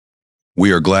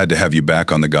We are glad to have you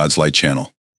back on the God's Light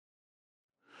channel.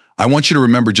 I want you to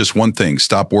remember just one thing.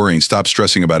 Stop worrying, stop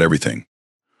stressing about everything.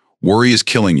 Worry is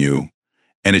killing you,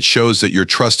 and it shows that your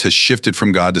trust has shifted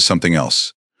from God to something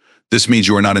else. This means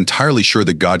you are not entirely sure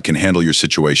that God can handle your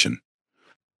situation.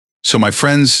 So my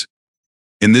friends,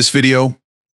 in this video,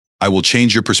 I will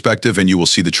change your perspective and you will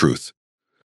see the truth.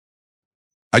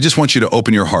 I just want you to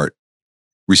open your heart,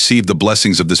 receive the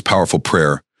blessings of this powerful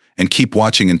prayer, and keep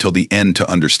watching until the end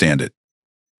to understand it.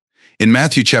 In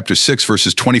Matthew chapter 6,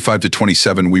 verses 25 to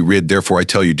 27, we read, "Therefore I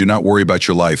tell you, do not worry about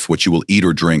your life, what you will eat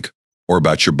or drink, or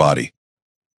about your body.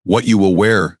 What you will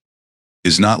wear,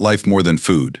 is not life more than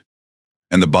food,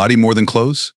 and the body more than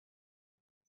clothes?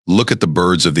 Look at the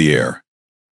birds of the air.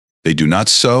 They do not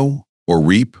sow, or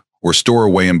reap, or store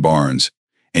away in barns,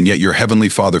 and yet your heavenly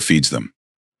Father feeds them.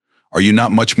 Are you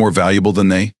not much more valuable than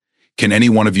they? Can any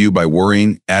one of you, by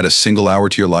worrying, add a single hour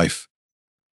to your life?"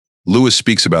 Lewis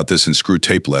speaks about this in Screw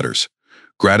Tape Letters.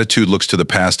 Gratitude looks to the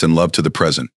past and love to the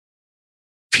present.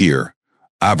 Fear,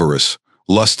 avarice,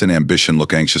 lust, and ambition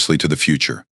look anxiously to the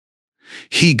future.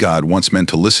 God wants men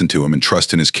to listen to him and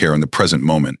trust in his care in the present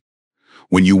moment.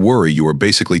 When you worry, you are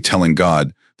basically telling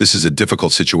God, this is a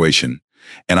difficult situation,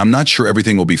 and I'm not sure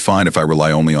everything will be fine if I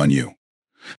rely only on you.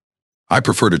 I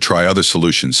prefer to try other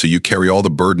solutions, so you carry all the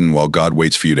burden while God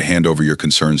waits for you to hand over your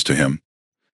concerns to him.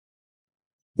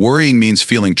 Worrying means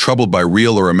feeling troubled by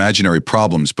real or imaginary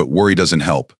problems, but worry doesn't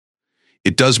help.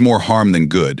 It does more harm than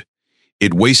good.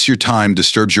 It wastes your time,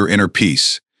 disturbs your inner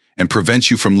peace, and prevents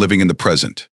you from living in the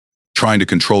present, trying to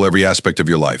control every aspect of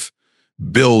your life.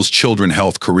 Bills, children,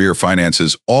 health, career,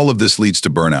 finances, all of this leads to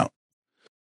burnout.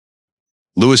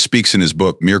 Lewis speaks in his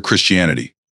book, Mere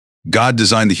Christianity. God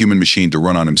designed the human machine to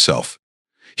run on himself.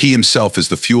 He himself is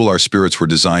the fuel our spirits were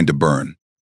designed to burn,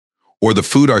 or the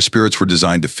food our spirits were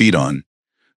designed to feed on.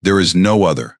 There is no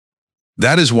other.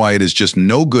 That is why it is just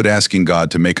no good asking God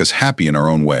to make us happy in our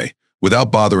own way,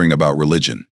 without bothering about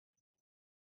religion.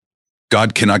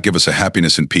 God cannot give us a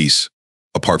happiness and peace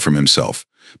apart from himself,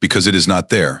 because it is not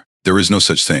there. There is no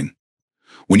such thing.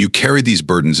 When you carry these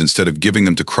burdens instead of giving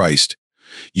them to Christ,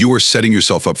 you are setting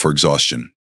yourself up for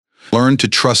exhaustion. Learn to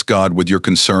trust God with your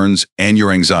concerns, and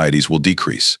your anxieties will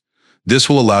decrease. This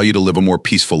will allow you to live a more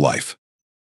peaceful life.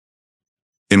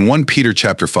 In 1 Peter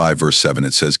chapter 5, verse 7,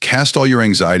 it says, "Cast all your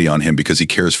anxiety on him because he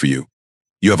cares for you.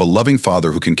 You have a loving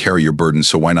Father who can carry your burdens,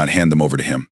 so why not hand them over to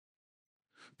him?"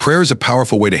 Prayer is a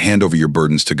powerful way to hand over your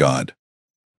burdens to God.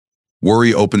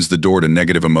 Worry opens the door to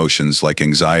negative emotions like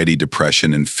anxiety,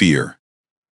 depression, and fear.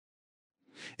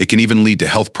 It can even lead to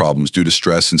health problems due to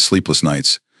stress and sleepless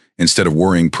nights. Instead of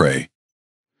worrying, pray.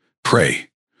 Pray.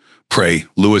 Pray.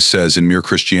 Lewis says in Mere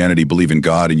Christianity, believe in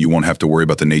God and you won't have to worry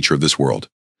about the nature of this world.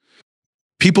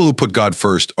 People who put God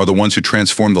first are the ones who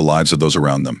transform the lives of those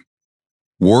around them.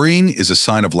 Worrying is a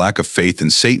sign of lack of faith,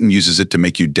 and Satan uses it to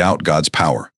make you doubt God's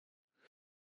power.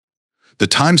 The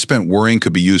time spent worrying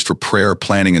could be used for prayer,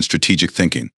 planning, and strategic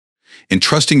thinking.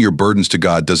 Entrusting your burdens to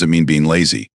God doesn't mean being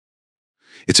lazy.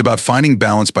 It's about finding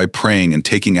balance by praying and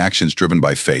taking actions driven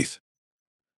by faith.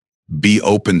 Be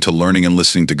open to learning and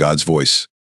listening to God's voice.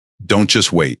 Don't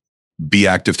just wait. Be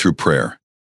active through prayer.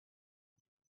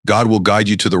 God will guide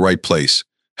you to the right place,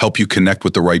 help you connect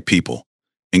with the right people,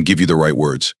 and give you the right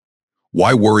words.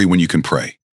 Why worry when you can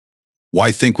pray?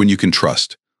 Why think when you can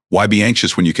trust? Why be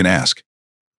anxious when you can ask?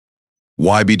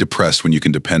 Why be depressed when you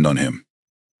can depend on him?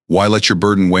 Why let your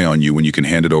burden weigh on you when you can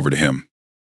hand it over to him?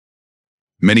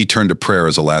 Many turn to prayer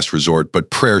as a last resort, but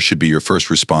prayer should be your first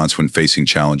response when facing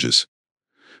challenges.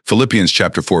 Philippians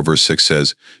chapter 4, verse 6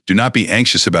 says, "Do not be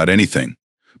anxious about anything,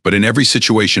 but in every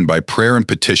situation by prayer and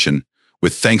petition,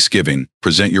 with thanksgiving,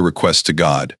 present your requests to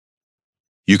God."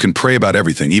 You can pray about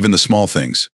everything, even the small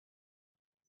things.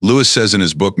 Lewis says in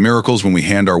his book, Miracles, when we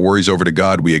hand our worries over to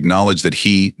God, we acknowledge that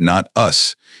he, not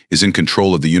us, is in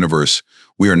control of the universe.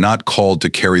 We are not called to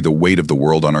carry the weight of the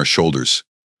world on our shoulders.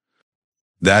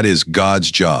 That is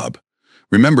God's job.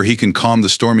 Remember, he can calm the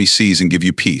stormy seas and give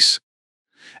you peace.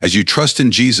 As you trust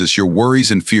in Jesus, your worries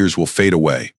and fears will fade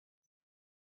away.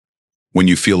 When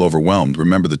you feel overwhelmed,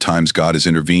 remember the times God has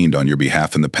intervened on your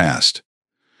behalf in the past.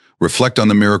 Reflect on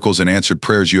the miracles and answered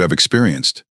prayers you have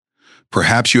experienced.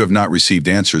 Perhaps you have not received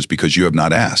answers because you have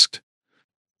not asked.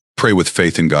 Pray with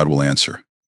faith and God will answer.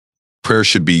 Prayer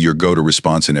should be your go-to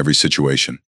response in every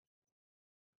situation.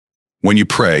 When you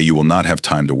pray, you will not have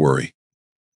time to worry.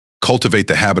 Cultivate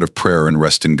the habit of prayer and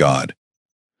rest in God.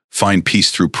 Find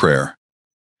peace through prayer.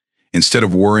 Instead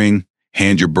of worrying,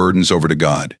 hand your burdens over to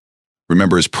God.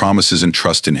 Remember his promises and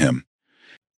trust in him.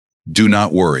 Do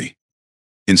not worry.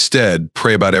 Instead,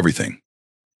 pray about everything.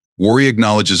 Worry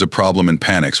acknowledges a problem and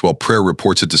panics, while prayer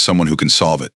reports it to someone who can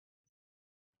solve it.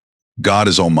 God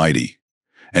is almighty,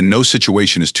 and no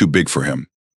situation is too big for him.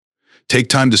 Take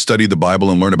time to study the Bible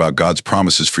and learn about God's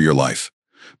promises for your life.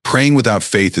 Praying without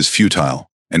faith is futile,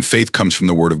 and faith comes from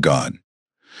the Word of God.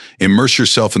 Immerse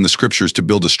yourself in the Scriptures to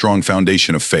build a strong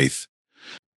foundation of faith.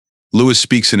 Lewis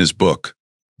speaks in his book,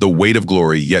 The Weight of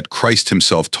Glory, yet Christ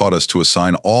himself taught us to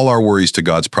assign all our worries to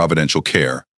God's providential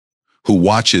care, who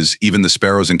watches even the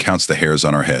sparrows and counts the hairs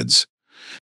on our heads.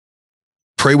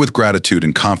 Pray with gratitude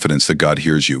and confidence that God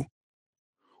hears you.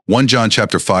 1 John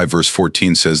chapter 5 verse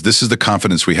 14 says, "This is the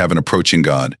confidence we have in approaching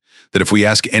God, that if we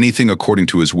ask anything according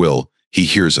to his will, he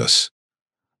hears us."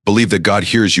 Believe that God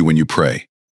hears you when you pray.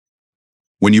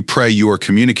 When you pray, you are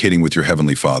communicating with your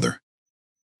Heavenly Father.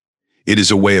 It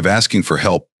is a way of asking for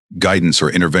help, guidance,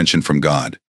 or intervention from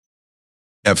God.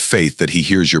 Have faith that he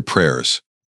hears your prayers.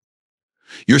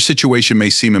 Your situation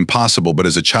may seem impossible, but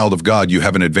as a child of God, you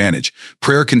have an advantage.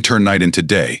 Prayer can turn night into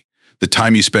day. The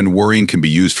time you spend worrying can be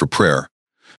used for prayer.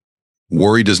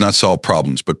 Worry does not solve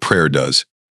problems, but prayer does.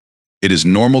 It is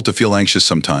normal to feel anxious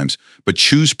sometimes, but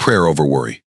choose prayer over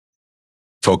worry.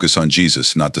 Focus on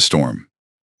Jesus, not the storm.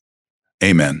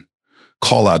 Amen.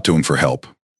 Call out to him for help.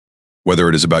 Whether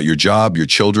it is about your job, your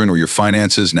children, or your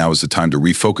finances, now is the time to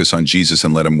refocus on Jesus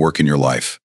and let him work in your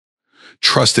life.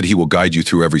 Trust that he will guide you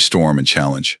through every storm and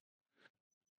challenge.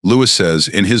 Lewis says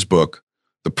in his book,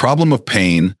 "The problem of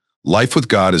pain, life with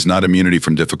God is not immunity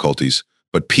from difficulties,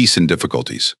 but peace in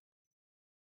difficulties."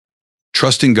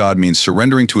 Trusting God means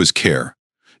surrendering to his care,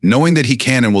 knowing that he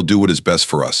can and will do what is best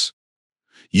for us.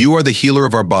 You are the healer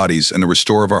of our bodies and the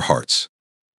restorer of our hearts.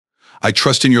 I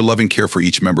trust in your loving care for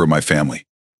each member of my family.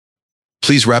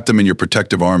 Please wrap them in your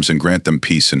protective arms and grant them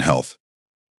peace and health.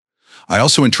 I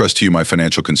also entrust to you my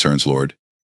financial concerns, Lord.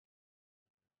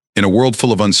 In a world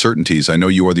full of uncertainties, I know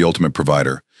you are the ultimate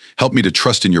provider. Help me to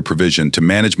trust in your provision, to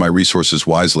manage my resources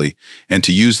wisely, and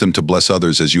to use them to bless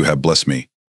others as you have blessed me.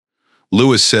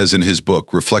 Lewis says in his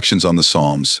book, Reflections on the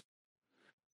Psalms,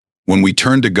 "When we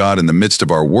turn to God in the midst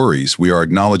of our worries, we are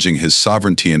acknowledging his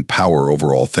sovereignty and power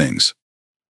over all things.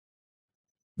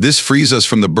 This frees us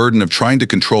from the burden of trying to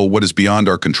control what is beyond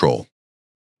our control.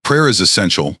 Prayer is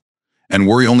essential, and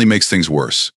worry only makes things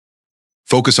worse.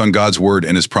 Focus on God's word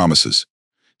and his promises.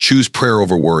 Choose prayer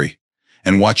over worry,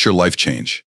 and watch your life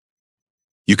change.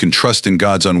 You can trust in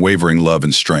God's unwavering love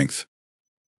and strength.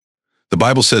 The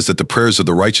Bible says that the prayers of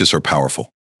the righteous are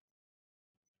powerful.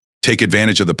 Take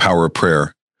advantage of the power of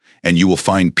prayer, and you will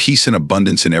find peace and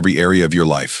abundance in every area of your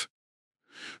life.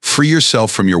 Free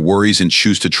yourself from your worries and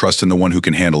choose to trust in the one who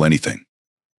can handle anything.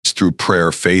 Through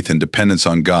prayer, faith, and dependence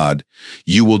on God,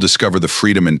 you will discover the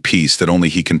freedom and peace that only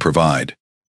he can provide.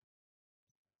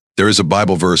 There is a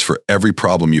Bible verse for every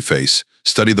problem you face.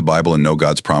 Study the Bible and know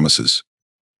God's promises.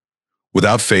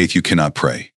 Without faith, you cannot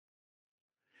pray.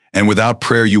 And without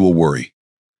prayer, you will worry.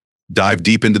 Dive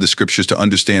deep into the scriptures to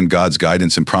understand God's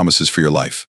guidance and promises for your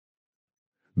life.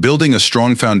 Building a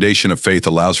strong foundation of faith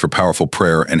allows for powerful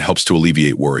prayer and helps to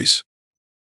alleviate worries.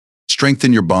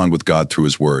 Strengthen your bond with God through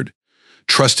his word.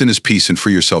 Trust in his peace and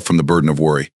free yourself from the burden of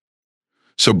worry.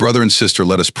 So, brother and sister,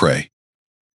 let us pray.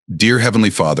 Dear Heavenly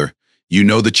Father, you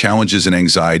know the challenges and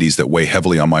anxieties that weigh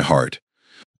heavily on my heart.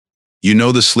 You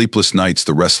know the sleepless nights,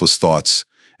 the restless thoughts,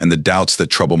 and the doubts that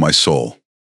trouble my soul.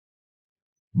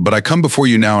 But I come before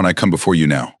you now, and I come before you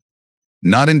now,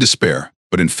 not in despair,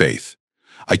 but in faith.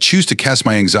 I choose to cast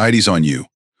my anxieties on you,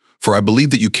 for I believe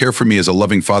that you care for me as a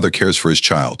loving father cares for his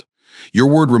child. Your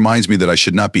word reminds me that I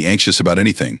should not be anxious about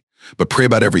anything, but pray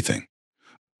about everything.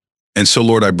 And so,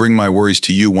 Lord, I bring my worries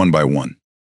to you one by one.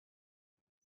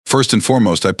 First and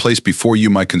foremost, I place before you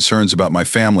my concerns about my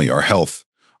family, our health,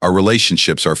 our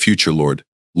relationships, our future, Lord.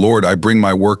 Lord, I bring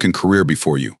my work and career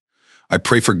before you. I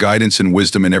pray for guidance and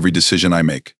wisdom in every decision I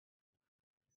make.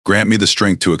 Grant me the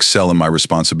strength to excel in my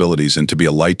responsibilities and to be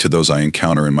a light to those I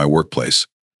encounter in my workplace.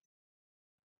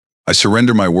 I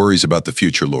surrender my worries about the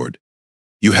future, Lord.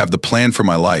 You have the plan for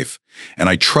my life, and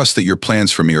I trust that your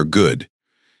plans for me are good.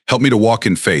 Help me to walk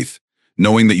in faith,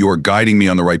 knowing that you are guiding me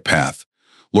on the right path.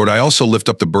 Lord, I also lift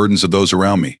up the burdens of those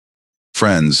around me,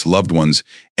 friends, loved ones,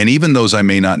 and even those I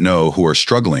may not know who are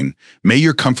struggling. May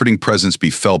your comforting presence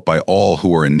be felt by all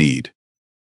who are in need.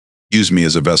 Use me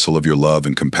as a vessel of your love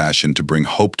and compassion to bring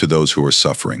hope to those who are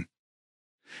suffering.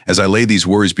 As I lay these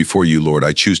worries before you, Lord,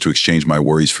 I choose to exchange my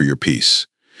worries for your peace.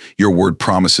 Your word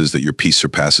promises that your peace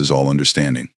surpasses all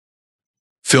understanding.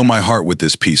 Fill my heart with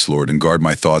this peace, Lord, and guard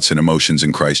my thoughts and emotions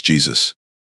in Christ Jesus.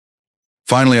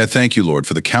 Finally, I thank you, Lord,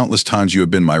 for the countless times you have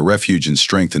been my refuge and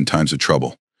strength in times of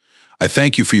trouble. I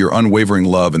thank you for your unwavering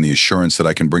love and the assurance that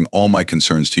I can bring all my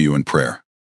concerns to you in prayer.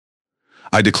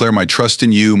 I declare my trust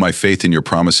in you, my faith in your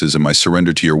promises, and my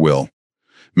surrender to your will.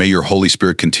 May your Holy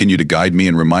Spirit continue to guide me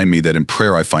and remind me that in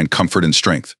prayer I find comfort and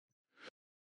strength.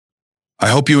 I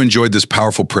hope you enjoyed this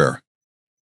powerful prayer.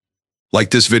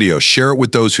 Like this video, share it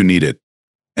with those who need it,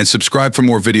 and subscribe for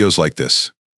more videos like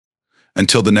this.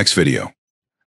 Until the next video.